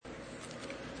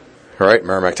All right,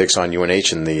 Merrimack takes on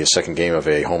UNH in the second game of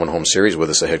a home-and-home series. With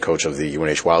us, the head coach of the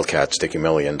UNH Wildcats, Dickie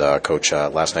Milley. And, Coach,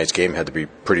 last night's game had to be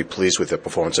pretty pleased with the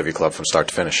performance of your club from start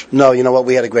to finish. No, you know what?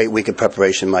 We had a great week of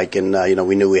preparation, Mike, and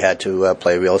we knew we had to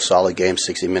play a real solid game,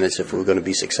 60 minutes, if we were going to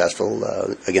be successful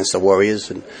against the Warriors,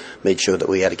 and made sure that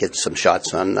we had to get some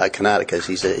shots on Kanata, because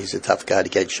he's a tough guy to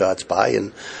get shots by,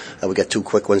 and we got two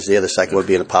quick ones there. The second one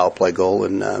being a power play goal,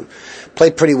 and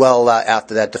played pretty well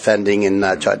after that defending, and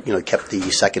kept the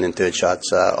second and third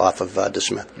shots off of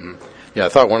DeSmith. Mm-hmm. Yeah, I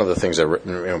thought one of the things that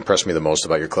impressed me the most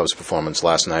about your club's performance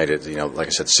last night is, like I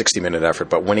said, 60-minute effort,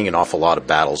 but winning an awful lot of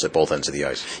battles at both ends of the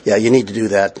ice. Yeah, you need to do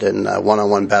that, and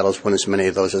one-on-one battles, win as many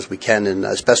of those as we can, and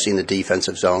especially in the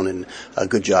defensive zone, and a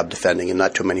good job defending, and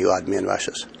not too many odd man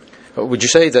rushes. Would you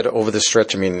say that over the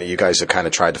stretch, you guys have kind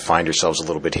of tried to find yourselves a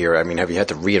little bit here? Have you had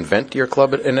to reinvent your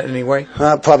club in any way?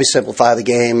 Probably simplify the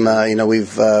game.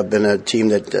 We've been a team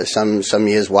that some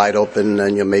years wide open,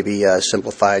 and maybe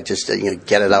simplify, just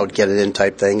get it out, get it in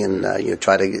type thing, and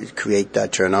try to create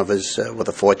turnovers with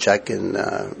a forecheck. And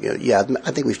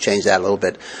I think we've changed that a little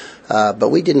bit.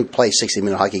 But we didn't play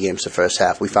 60-minute hockey games the first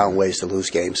half. We found ways to lose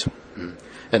games. Mm-hmm.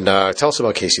 And tell us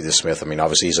about Casey DeSmith.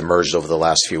 Obviously he's emerged over the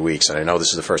last few weeks, and I know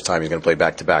this is the first time he's going to play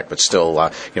back-to-back, but still,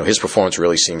 his performance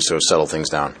really seems to have settled things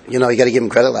down. You got to give him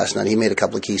credit last night. He made a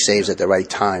couple of key saves at the right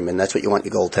time, and that's what you want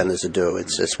your goaltenders to do.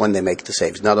 It's when they make the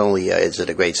saves. Not only is it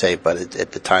a great save, but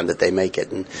at the time that they make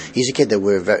it. And he's a kid that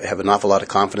we have an awful lot of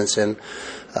confidence in.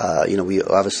 We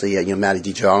obviously,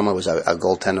 Matty DiGiorno was our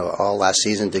goaltender all last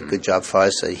season, did a good job for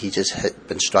us. He just had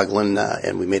been struggling,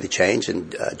 and we made a change.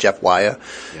 And Jeff Wire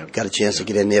got a chance to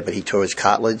get in there, but he tore his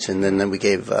cartilage. And then we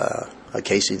gave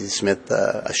Casey DeSmith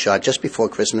a shot just before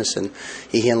Christmas, and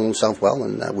he handled himself well,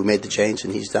 and we made the change,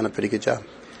 and he's done a pretty good job.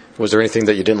 Was there anything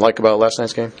that you didn't like about last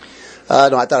night's game?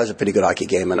 No, I thought it was a pretty good hockey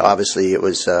game, and obviously it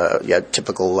was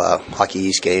typical Hockey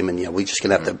East game, and we're just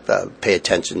going to have to pay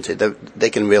attention to. They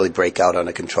can really break out on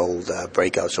a controlled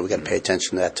breakout, so we got to pay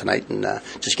attention to that tonight and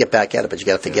just get back at it. But you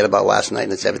got to forget about last night,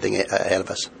 and it's everything ahead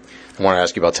of us. I want to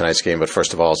ask you about tonight's game, but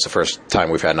first of all, it's the first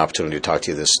time we've had an opportunity to talk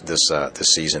to you this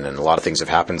season, and a lot of things have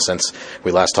happened since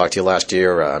we last talked to you last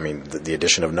year. The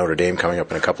addition of Notre Dame coming up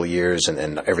in a couple of years,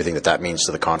 and everything that means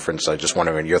to the conference. I just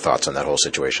wondering your thoughts on that whole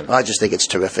situation. I just think it's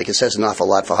terrific. It says an awful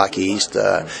lot for Hockey East.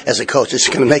 As a coach, it's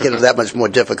going to make it that much more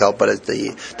difficult, but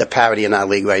the parity in our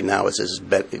league right now is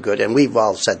good, and we've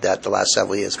all said that the last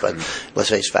several years, but let's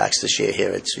face facts this year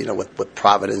here. It's, with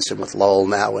Providence and with Lowell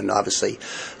now, and obviously,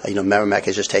 Merrimack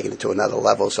has just taken it to another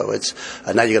level, so it's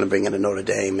now you're going to bring in a Notre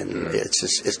Dame, and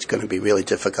it's going to be really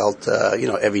difficult.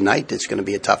 Every night it's going to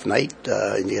be a tough night,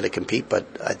 and you got to compete. But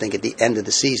I think at the end of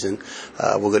the season,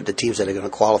 the teams that are going to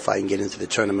qualify and get into the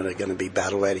tournament are going to be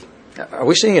battle ready. Are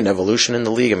we seeing an evolution in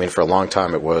the league? For a long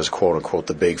time it was, quote-unquote,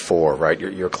 the Big Four, right?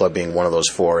 Your club being one of those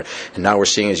four. And now we're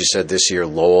seeing, as you said, this year,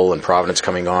 Lowell and Providence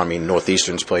coming on.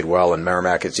 Northeastern's played well, and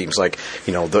Merrimack, it seems like,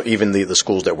 even the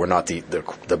schools that were not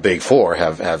the Big Four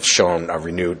have shown a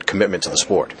renewed commitment to the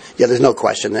sport. Yeah, there's no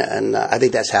question. And I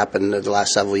think that's happened in the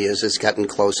last several years. It's gotten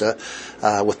closer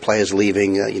with players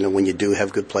leaving. When you do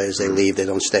have good players, they leave. They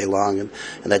don't stay long. And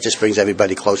that just brings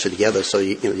everybody closer together. So,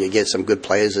 you get some good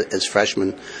players as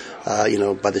freshmen.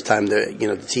 By the time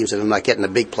the teams that are not getting the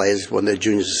big players when they're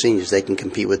juniors or seniors, they can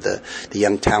compete with the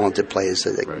young talented players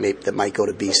that might go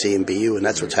to BC and BU, and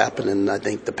that's what's happened. And I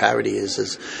think the parity is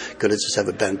as good as it's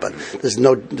ever been. But there's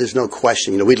no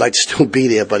question. We'd like to still be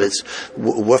there, but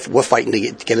we're fighting to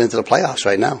get into the playoffs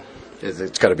right now.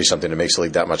 It's got to be something that makes the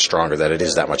league that much stronger, that it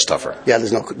is that much tougher. Yeah,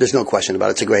 there's no question about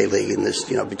it. It's a great league, and there's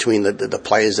between the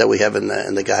players that we have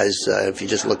and the guys. If you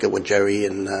just look at what Jerry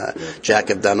and Jack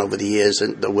have done over the years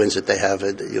and the wins that they have,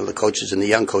 the coaches and the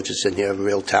young coaches in here are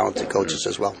real talented coaches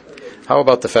as well. How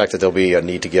about the fact that there'll be a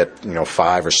need to get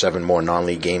 5 or 7 more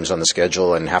non-league games on the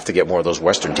schedule and have to get more of those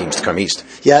Western teams to come east?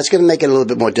 Yeah, it's going to make it a little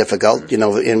bit more difficult.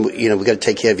 And we've got to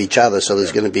take care of each other. So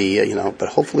there's going to be but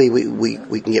hopefully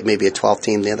we can get maybe a 12th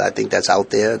team there. I think that's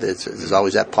out there. There's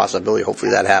always that possibility.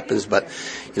 Hopefully that happens. But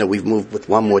we've moved with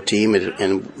one more team,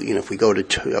 and if we go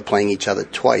to playing each other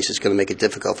twice, it's going to make it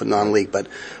difficult for non-league. But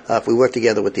if we work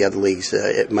together with the other leagues,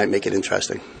 it might make it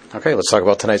interesting. Okay, let's talk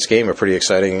about tonight's game. A pretty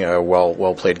exciting,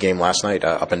 well-played game last night,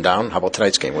 up and down. How about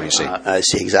tonight's game? What do you see? I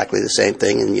see exactly the same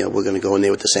thing, and we're going to go in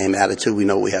there with the same attitude. We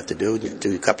know what we have to do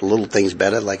a couple of little things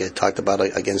better, like I talked about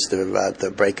against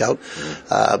the breakout.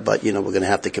 But we're going to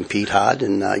have to compete hard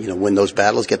and win those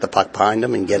battles, get the puck behind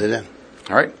them, and get it in.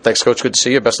 All right, thanks, Coach. Good to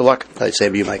see you. Best of luck.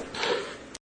 Same to you, Mike.